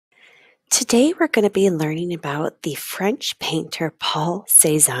Today we're going to be learning about the French painter Paul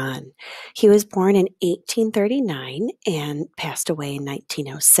Cézanne. He was born in 1839 and passed away in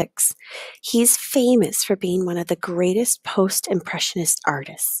 1906. He's famous for being one of the greatest post-impressionist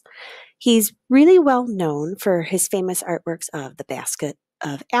artists. He's really well known for his famous artworks of The Basket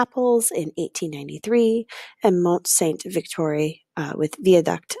of Apples in 1893 and Mont Sainte-Victoire with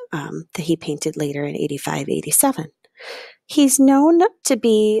Viaduct that he painted later in 85-87. He's known to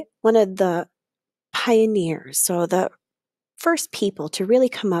be one of the pioneers, so the first people to really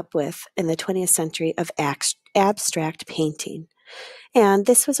come up with in the 20th century of abstract painting. And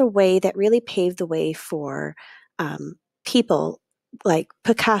this was a way that really paved the way for people like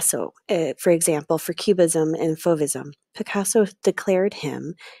Picasso, for example, for Cubism and Fauvism. Picasso declared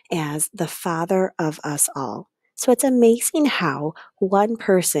him as the father of us all. So it's amazing how one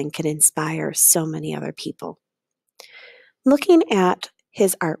person can inspire so many other people. Looking at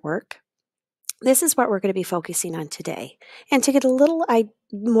his artwork, this is what we're going to be focusing on today. And to get a little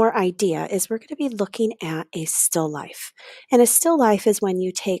more idea is we're going to be looking at a still life. And a still life is when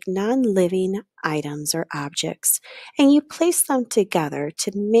you take non-living items or objects and you place them together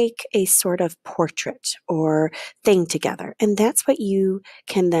to make a sort of portrait or thing together. And that's what you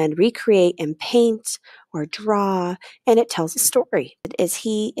can then recreate and paint or draw, and it tells a story. As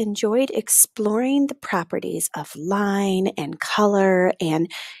he enjoyed exploring the properties of line and color, and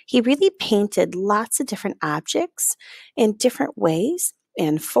he really painted lots of different objects in different ways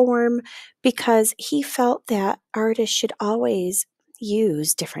and form because he felt that artists should always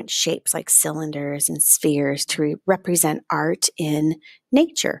use different shapes like cylinders and spheres to represent art in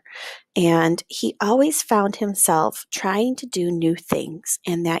nature. And he always found himself trying to do new things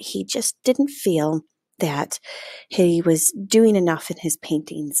and that he just didn't feel that he was doing enough in his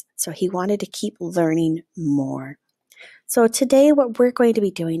paintings. So he wanted to keep learning more. So today what we're going to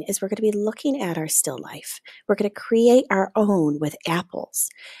be doing is we're going to be looking at our still life. We're going to create our own with apples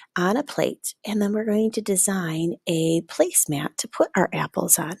on a plate, and then we're going to design a placemat to put our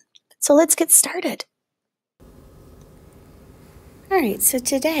apples on. So let's get started. All right, so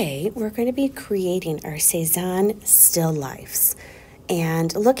today we're going to be creating our Cezanne Still Lifes.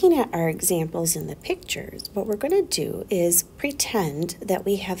 And looking at our examples in the pictures, what we're going to do is pretend that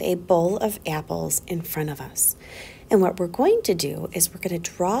we have a bowl of apples in front of us. And what we're going to do is we're going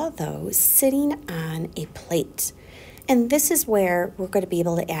to draw those sitting on a plate. And this is where we're going to be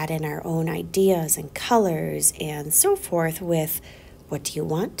able to add in our own ideas and colors and so forth with what do you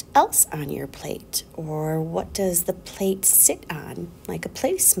want else on your plate? Or what does the plate sit on, like a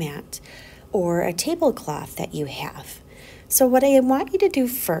placemat or a tablecloth that you have? So what I want you to do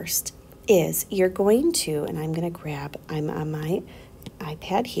first is you're going to, and I'm on my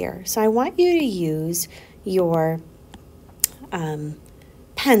iPad here. So I want you to use your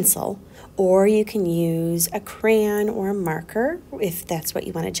pencil, or you can use a crayon or a marker if that's what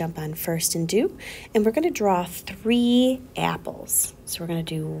you want to jump on first and do. And we're going to draw 3 apples. So we're going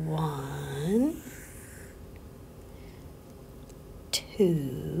to do 1,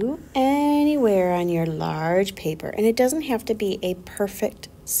 2, anywhere on your large paper. And it doesn't have to be a perfect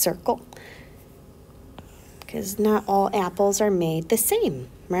circle because not all apples are made the same,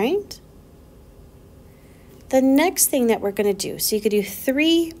 right? The next thing that we're going to do, so you could do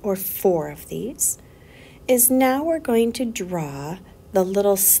 3 or 4 of these, is now we're going to draw the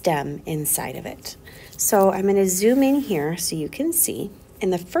little stem inside of it. So I'm going to zoom in here so you can see.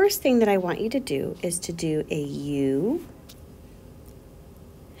 And the first thing that I want you to do is to do a U.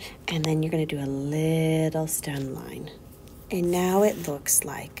 And then you're going to do a little stem line. And now it looks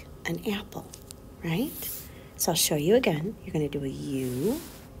like an apple, right? So I'll show you again. You're going to do a U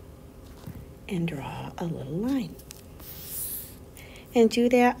and draw a little line. And do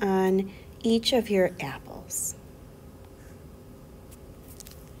that on each of your apples.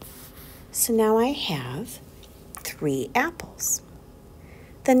 So now I have 3 apples.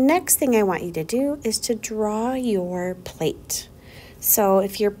 The next thing I want you to do is to draw your plate. So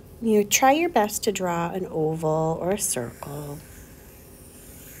if you try your best to draw an oval or a circle.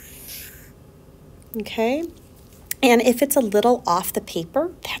 Okay? And if it's a little off the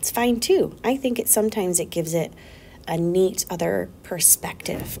paper, that's fine too. I think sometimes it gives it a neat other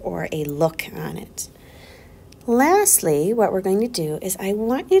perspective or a look on it. Lastly, what we're going to do is I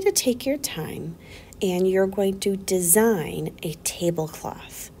want you to take your time and you're going to design a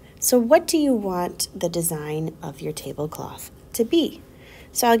tablecloth. So what do you want the design of your tablecloth to be?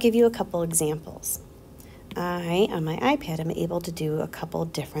 So I'll give you a couple examples. On my iPad, I'm able to do a couple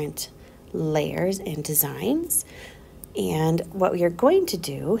different layers and designs. And what we are going to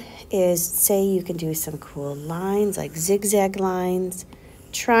do is say you can do some cool lines like zigzag lines,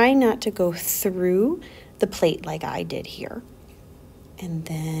 try not to go through the plate like I did here. And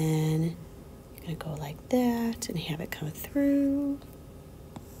then you're going to go like that and have it come through.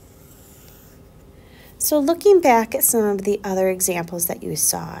 So looking back at some of the other examples that you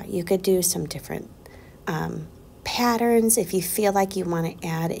saw, you could do some different patterns. If you feel like you want to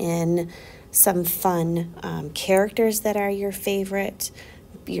add in some fun characters that are your favorite,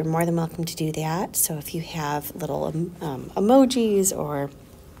 you're more than welcome to do that. So if you have little emojis or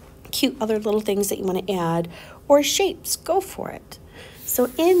cute other little things that you want to add, or shapes, go for it. So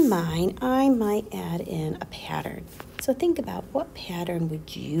in mine, I might add in a pattern. So think about, what pattern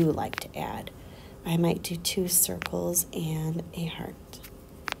would you like to add? I might do 2 circles and a heart,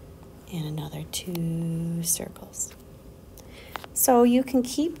 and another 2 circles. So you can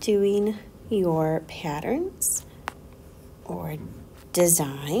keep doing your patterns or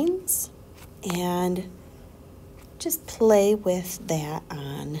designs and just play with that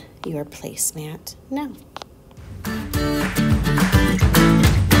on your placemat now.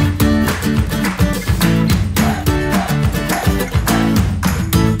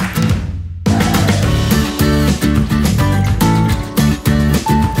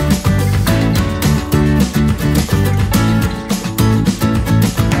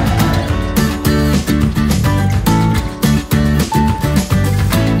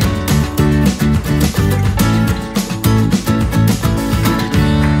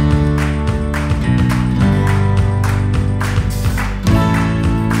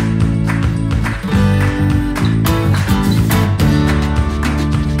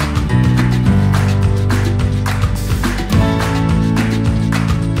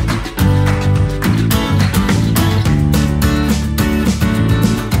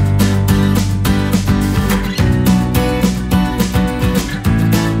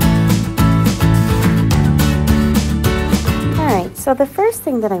 So the first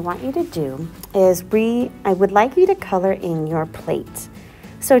thing that I want you to do is I would like you to color in your plate.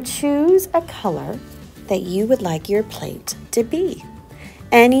 So choose a color that you would like your plate to be.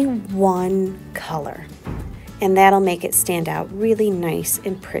 Any one color. And that'll make it stand out really nice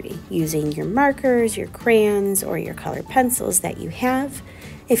and pretty using your markers, your crayons, or your colored pencils that you have.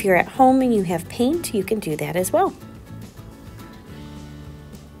 If you're at home and you have paint, you can do that as well.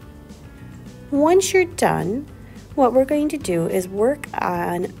 Once you're done, what we're going to do is work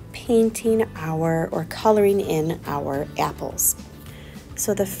on painting or coloring in our apples.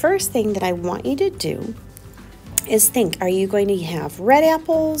 So the first thing that I want you to do is think, are you going to have red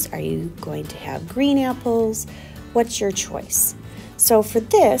apples? Are you going to have green apples? What's your choice? So for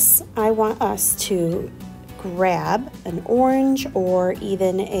this, I want us to grab an orange or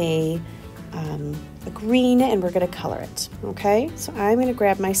even a green, and we're going to color it, okay? So I'm going to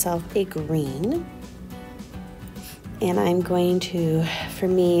grab myself a green. And I'm going to, for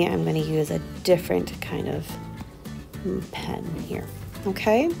me, I'm going to use a different kind of pen here,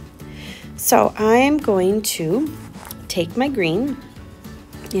 okay? So I'm going to take my green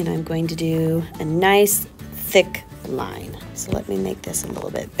and I'm going to do a nice thick line. So let me make this a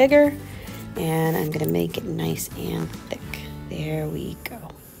little bit bigger and I'm going to make it nice and thick. There we go.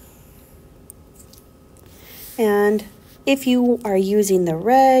 And if you are using the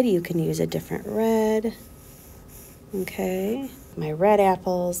red, you can use a different red. Okay, my red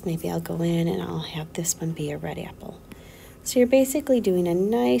apples, maybe I'll go in and I'll have this one be a red apple. So you're basically doing a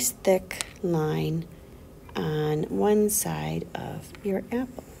nice thick line on one side of your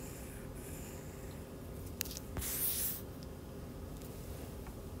apple.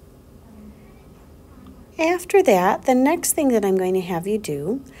 After that, the next thing that I'm going to have you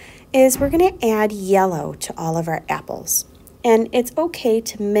do is we're going to add yellow to all of our apples. And it's okay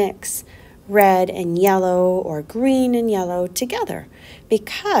to mix red and yellow or green and yellow together,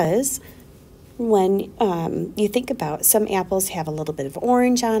 because when you think about, some apples have a little bit of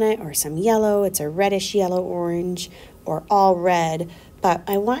orange on it or some yellow, it's a reddish yellow orange or all red, but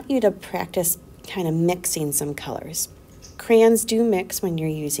I want you to practice kind of mixing some colors. Crayons do mix when you're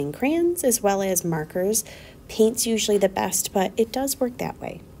using crayons as well as markers. Paint's usually the best, but it does work that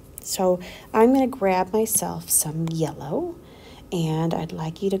way. So I'm going to grab myself some yellow, and I'd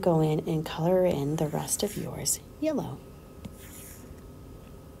like you to go in and color in the rest of yours yellow.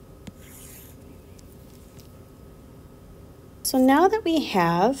 So now that we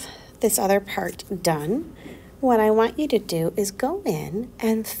have this other part done, what I want you to do is go in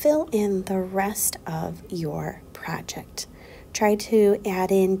and fill in the rest of your project. Try to add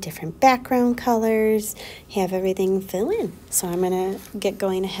in different background colors, have everything fill in. So I'm going to get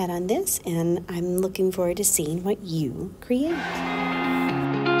going ahead on this, and I'm looking forward to seeing what you create.